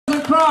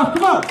craft.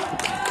 Come on.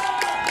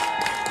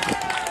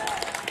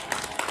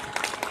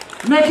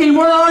 Nikki,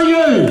 where are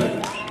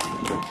you?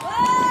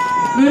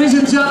 Ladies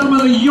and gentlemen,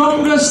 the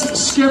youngest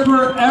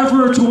skipper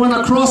ever to win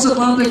a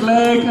cross-Atlantic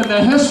leg in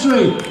the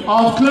history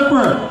of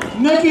Clipper.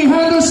 Nikki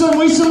Henderson,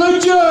 we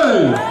salute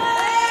you!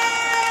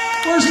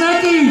 Where's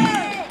Nikki?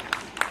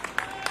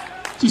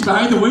 She's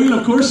behind the wheel,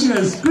 of course she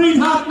is. Green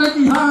hat,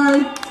 Nikki,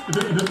 hi!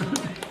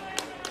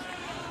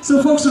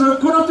 So folks, we're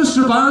going up to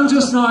Strabane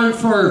just now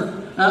for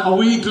a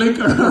wee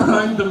glinker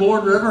around the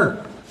Mourne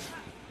River.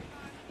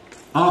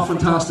 Ah,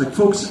 fantastic.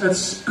 Folks,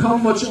 it's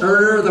come much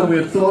earlier than we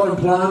had thought and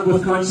planned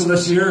with Council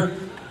this year.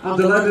 I'm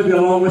delighted to be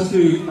along with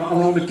you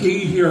along the quay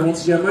here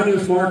once again. My name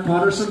is Mark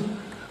Patterson,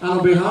 and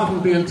on behalf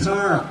of the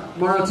entire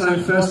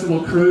Maritime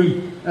Festival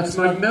crew, it's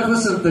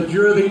magnificent that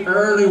you're the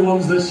early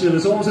ones this year.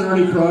 There's always an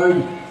early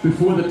crowd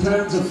before the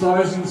tens of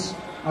thousands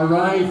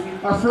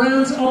arrive. Our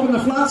friends up in the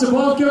flats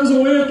above, give us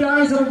a wave,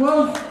 guys, up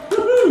above.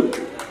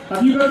 Woohoo!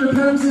 Have you got your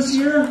pens this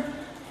year?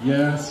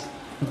 Yes,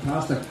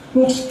 fantastic.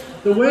 Folks,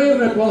 the way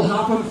that will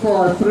happen for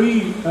our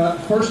three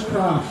first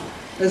craft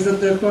is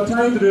that they've got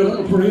time to do a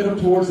little parade up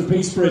towards the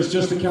Peace Bridge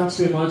just to catch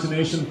the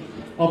imagination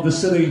of the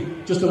city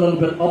just a little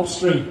bit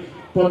upstream.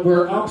 But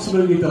we're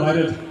absolutely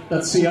delighted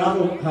that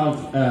Seattle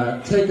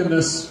have taken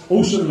this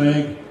ocean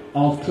leg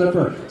of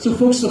Clipper. So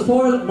folks, the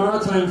Foyle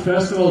Maritime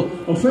Festival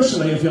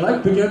officially, if you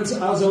like, begins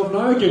as of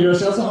now. Give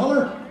yourselves a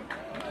holler.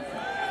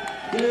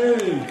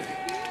 Yay!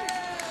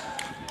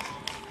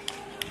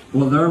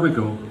 Well, there we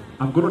go.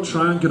 I'm going to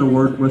try and get a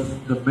word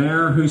with the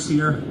Mayor who's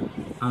here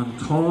and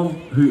Tom,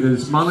 who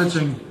is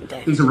managing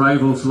these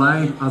arrivals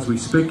live as we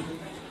speak.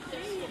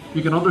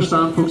 You can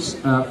understand, folks,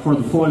 for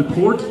the Foyle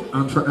Port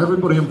and for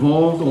everybody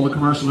involved, all the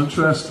commercial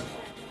interest,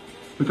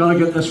 we've got to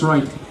get this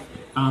right.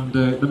 And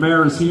the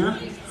Mayor is here.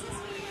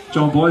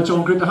 John Boyle.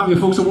 John, great to have you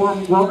folks. A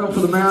warm welcome for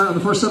the Mayor and the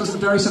First Citizen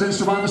of Derry City in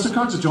Strabane District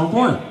Council, John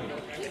Boyle.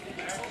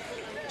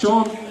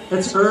 John,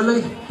 it's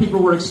early.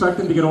 People were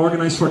expecting to get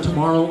organised for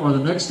tomorrow or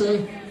the next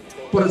day,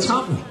 but it's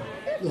happening.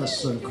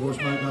 Yes, of course,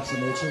 Mark, that's the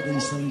nature of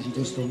these things. You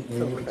just don't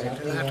know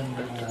exactly when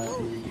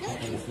the